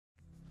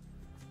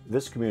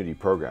This community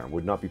program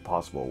would not be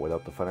possible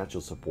without the financial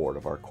support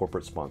of our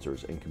corporate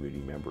sponsors and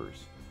community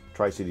members.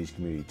 Tri-Cities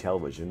Community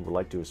Television would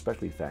like to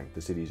especially thank the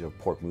cities of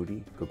Port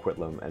Moody,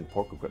 Coquitlam, and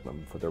Port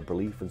Coquitlam for their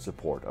belief and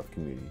support of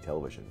community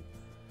television.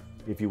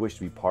 If you wish to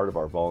be part of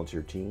our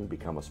volunteer team,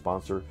 become a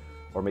sponsor,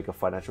 or make a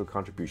financial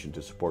contribution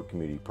to support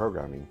community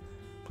programming,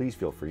 please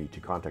feel free to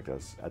contact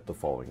us at the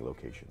following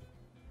location.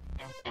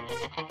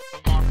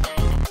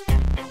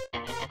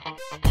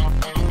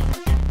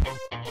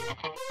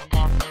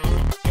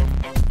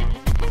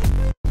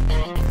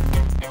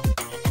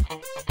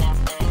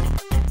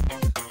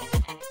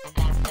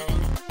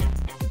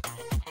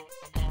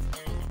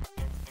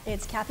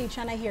 It's Kathy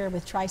Chenna here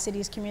with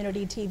Tri-Cities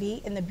Community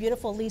TV in the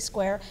beautiful Lee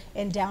Square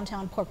in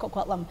downtown Port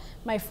Coquitlam.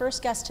 My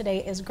first guest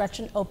today is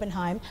Gretchen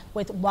Oppenheim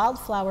with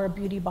Wildflower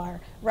Beauty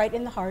Bar, right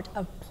in the heart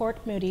of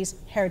Port Moody's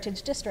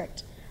Heritage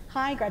District.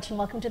 Hi Gretchen,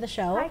 welcome to the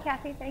show. Hi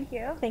Kathy, thank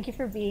you. Thank you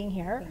for being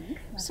here.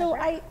 Thanks. So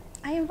I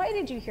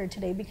invited you here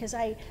today because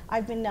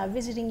I've been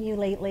visiting you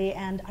lately,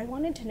 and I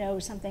wanted to know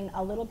something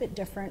a little bit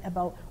different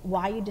about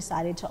why you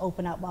decided to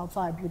open up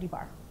Wildflower Beauty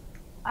Bar.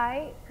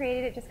 I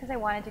created it just because I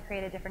wanted to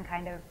create a different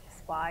kind of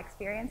spa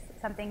experience,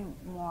 something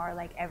more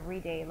like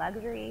everyday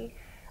luxury.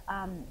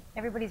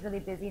 Everybody's really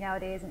busy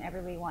nowadays and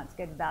everybody wants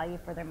good value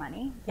for their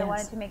money. So I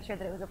wanted to make sure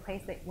that it was a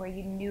place where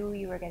you knew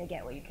you were going to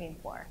get what you came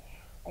for.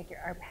 Like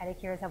our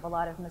pedicures have a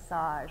lot of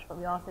massage, but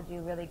we also do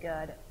really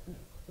good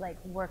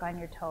like work on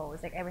your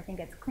toes. Like everything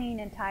gets clean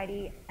and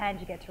tidy and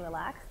you get to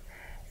relax.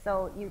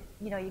 So you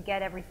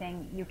get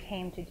everything you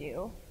came to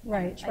do.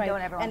 Right. I don't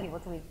ever want people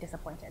to be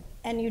disappointed.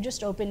 And you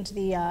just opened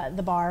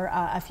the bar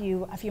a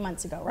few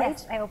months ago, right?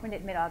 Yes, I opened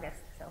it mid-August.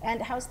 So. And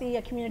how's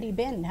the community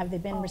been? Have they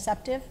been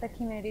receptive? The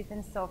community's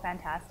been so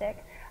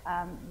fantastic.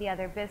 The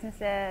other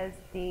businesses,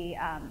 the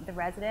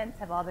residents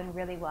have all been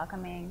really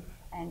welcoming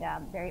and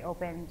very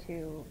open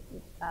to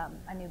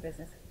a new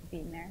business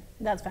being there.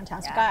 That's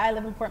fantastic. Yeah. I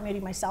live in Port Moody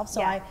myself,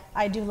 so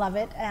I do love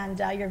it, and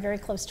you're very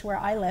close to where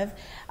I live.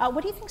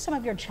 What do you think some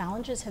of your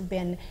challenges have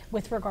been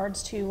with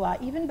regards to,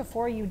 even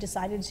before you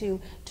decided to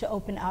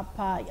open up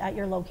at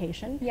your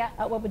location? Yeah.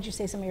 What would you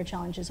say some of your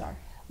challenges are?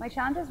 My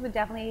challenges would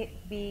definitely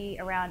be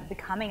around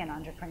becoming an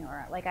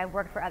entrepreneur. Like I've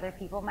worked for other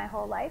people my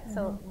whole life,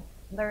 so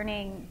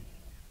learning,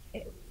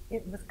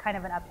 it was kind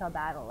of an uphill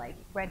battle, like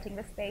renting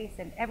the space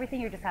and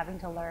everything you're just having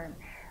to learn.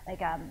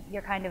 Like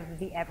you're kind of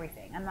the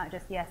everything. I'm not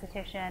just the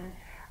esthetician,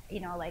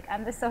 like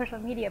I'm the social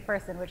media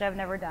person, which I've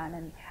never done,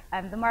 and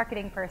I'm the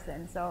marketing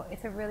person. So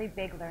it's a really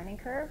big learning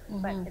curve,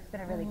 but it's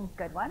been a really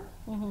good one.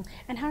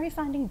 And how are you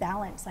finding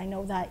balance? I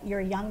know that you're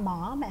a young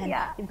mom and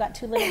you've got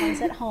two little ones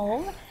at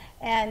home.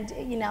 And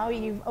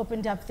you've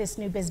opened up this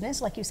new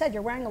business. Like you said,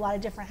 you're wearing a lot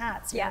of different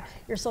hats.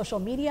 You're social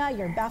media,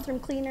 you're bathroom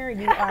cleaner,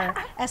 you are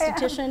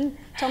esthetician.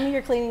 Tell me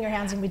you're cleaning your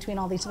hands in between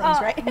all these things,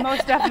 right?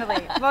 Most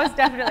definitely,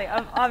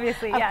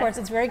 obviously, Of course,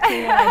 it's very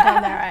clean when I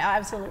come there,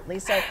 absolutely.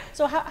 So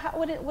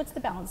what's the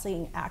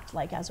balancing act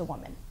like as a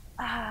woman?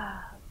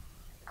 I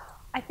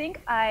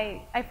think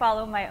I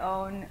follow my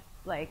own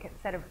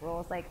set of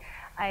rules. Like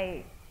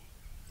I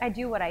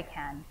do what I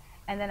can.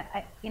 And then,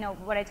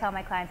 what I tell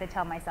my clients, I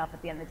tell myself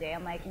at the end of the day,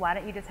 I'm like, why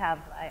don't you just have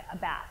a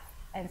bath?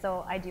 And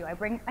so I do. I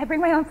bring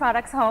my own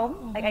products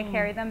home. Like I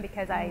carry them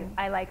because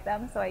I like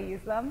them, so I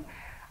use them.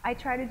 I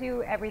try to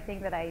do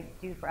everything that I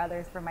do for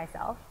others for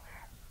myself.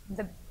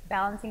 The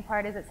balancing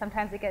part is that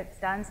sometimes it gets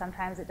done,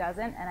 sometimes it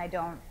doesn't, and I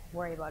don't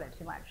worry about it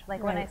too much.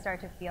 Like when I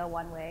start to feel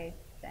one way,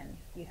 then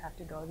you have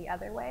to go the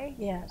other way.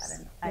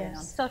 Yes. I don't know.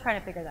 I'm still trying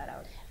to figure that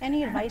out.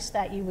 Any advice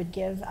that you would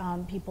give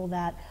people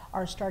that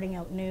are starting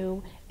out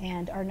new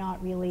and are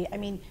not really,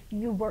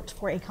 you worked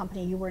for a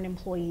company, you were an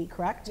employee,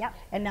 correct? Yep.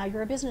 And now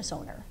you're a business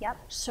owner. Yep.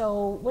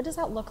 So what does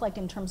that look like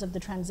in terms of the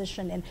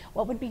transition, and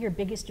what would be your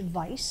biggest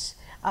advice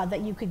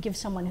that you could give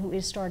someone who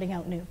is starting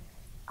out new?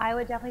 I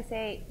would definitely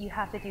say you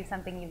have to do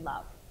something you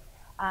love.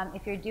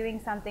 If you're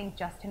doing something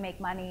just to make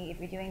money, if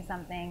you're doing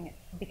something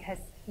because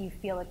you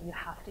feel like you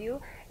have to,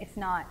 it's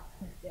not,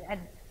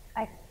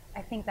 I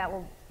think that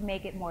will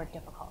make it more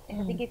difficult.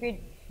 I think if you're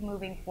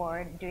moving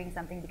forward, doing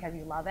something because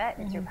you love it,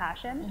 it's your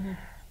passion,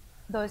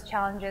 those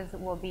challenges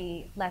will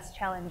be less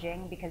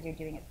challenging because you're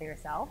doing it for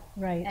yourself.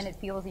 Right. And it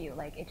fuels you,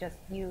 like it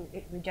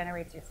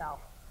regenerates yourself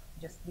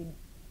just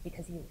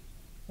because you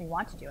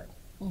want to do it,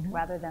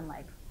 rather than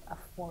like a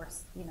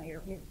force,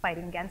 you're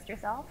fighting against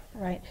yourself.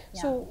 Right.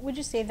 Yeah. So would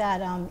you say that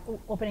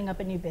opening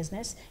up a new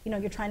business,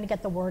 you're trying to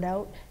get the word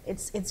out,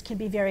 it can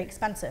be very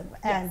expensive,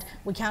 and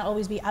we can't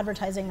always be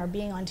advertising or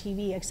being on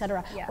TV,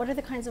 etc. What are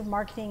the kinds of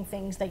marketing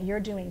things that you're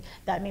doing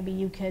that maybe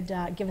you could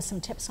give us some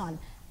tips on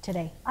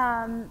today?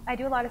 I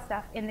do a lot of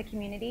stuff in the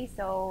community,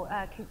 so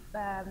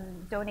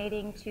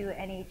donating to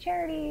any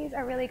charities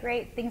are really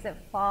great, things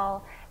that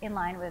fall in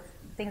line with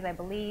things I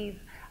believe.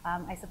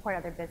 I support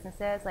other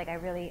businesses. Like I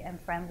really am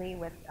friendly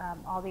with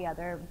all the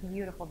other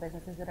beautiful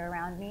businesses that are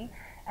around me,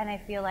 and I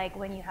feel like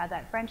when you have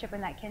that friendship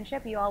and that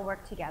kinship, you all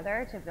work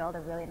together to build a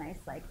really nice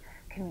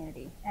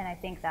community. And I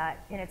think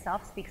that in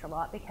itself speaks a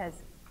lot,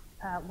 because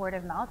word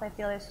of mouth, I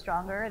feel, is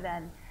stronger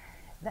than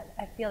that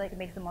I feel like it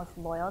makes the most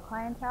loyal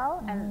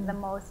clientele, and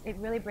it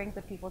really brings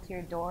the people to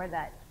your door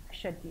that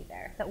should be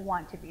there, that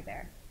want to be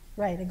there.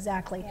 Right,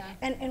 exactly. Yeah.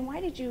 And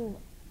why did you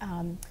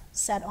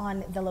set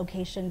on the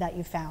location that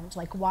you found?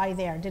 Like, why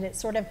there? Did it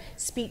sort of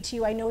speak to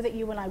you? I know that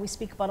you and I, we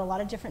speak about a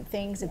lot of different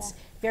things. It's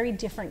very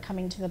different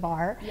coming to the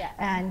bar,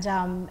 and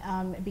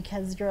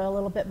because you're a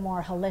little bit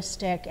more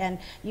holistic and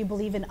you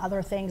believe in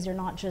other things. You're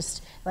not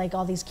just like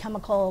all these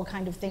chemical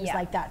kind of things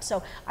like that.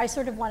 So I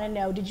sort of want to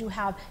know, did you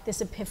have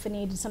this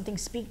epiphany? Did something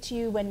speak to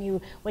you when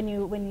you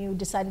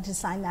decided to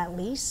sign that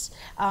lease?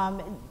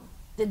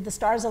 Did the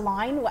stars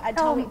align?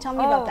 Tell me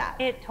about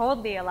that. It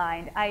totally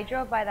aligned. I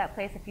drove by that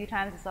place a few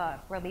times. I saw a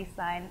release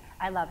sign.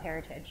 I love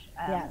heritage.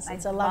 Yes,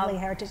 it's a lovely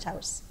heritage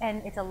house.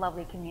 And it's a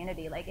lovely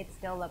community. Like, it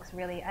still looks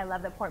really, I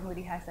love that Port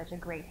Moody has such a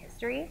great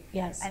history.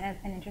 Yes. And an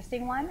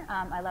interesting one.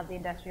 I love the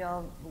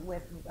industrial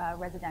with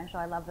residential.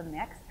 I love the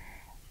mix.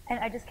 And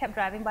I just kept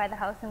driving by the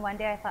house, and one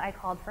day I thought I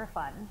called for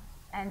fun.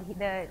 And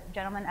the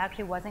gentleman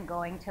actually wasn't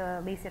going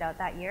to lease it out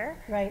that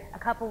year. Right. A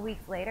couple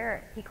weeks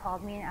later, he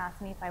called me and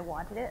asked me if I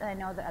wanted it, and I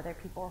know that other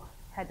people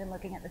had been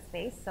looking at the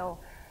space, so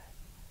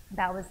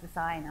that was the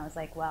sign. I was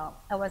like, well,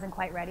 I wasn't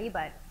quite ready,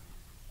 but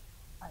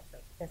I was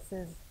like, this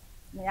is,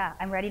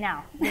 I'm ready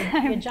now.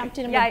 You jumped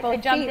in with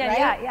both feet, right?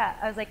 Yeah.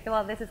 I was like,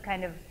 well, this is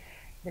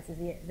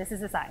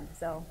the sign,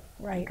 so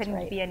it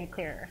couldn't be any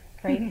clearer.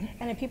 Great.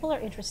 And if people are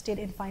interested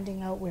in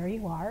finding out where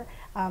you are,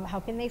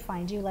 how can they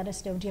find you? Let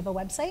us know. Do you have a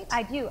website?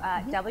 I do.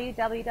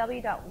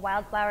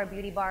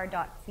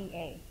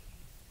 www.wildflowerbeautybar.ca.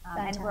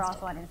 And we're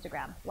also on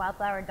Instagram,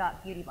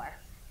 wildflower.beautybar.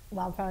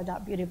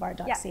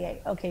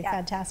 wildflower.beautybar.ca. Okay,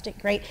 fantastic,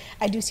 great.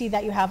 I do see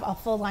that you have a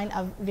full line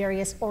of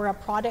various Aura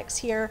products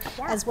here,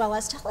 as well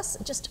as, tell us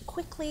just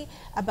quickly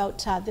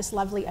about this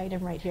lovely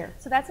item right here.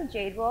 So that's a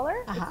jade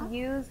roller. It's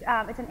used,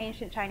 it's an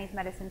ancient Chinese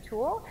medicine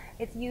tool.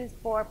 It's used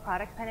for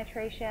product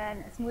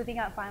penetration, smoothing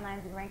out fine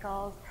lines and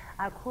wrinkles,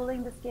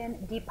 cooling the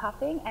skin,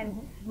 depuffing,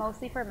 and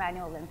mostly for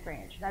manual lymph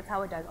drainage. That's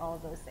how it does all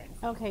of those things.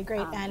 Okay,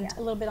 great. And a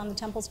little bit on the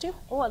temples too?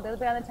 Oh, a little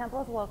bit on the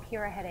temples will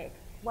cure a headache.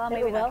 Well,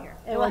 maybe it will. Not cure.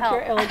 It will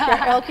help. It'll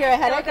cure a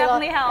headache. It'll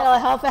definitely help. It'll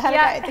help a headache.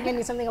 I think I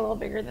need something a little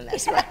bigger than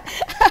this. Right?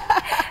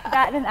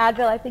 That and an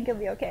Advil, I think it'll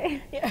be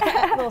okay.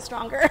 A little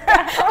stronger.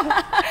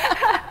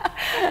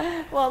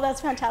 Well,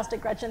 that's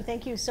fantastic, Gretchen.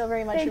 Thank you so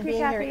very much for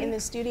being here in the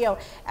studio.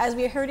 As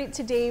we heard it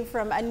today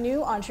from a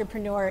new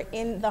entrepreneur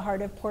in the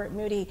heart of Port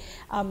Moody,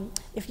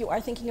 if you are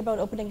thinking about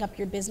opening up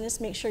your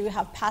business, make sure you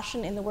have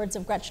passion, in the words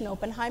of Gretchen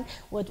Oppenheim,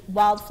 with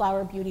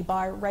Wildflower Beauty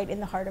Bar right in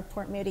the heart of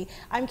Port Moody.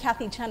 I'm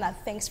Kathy Chenna.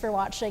 Thanks for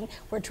watching.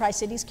 We're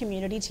Tri-Cities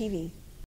Community TV.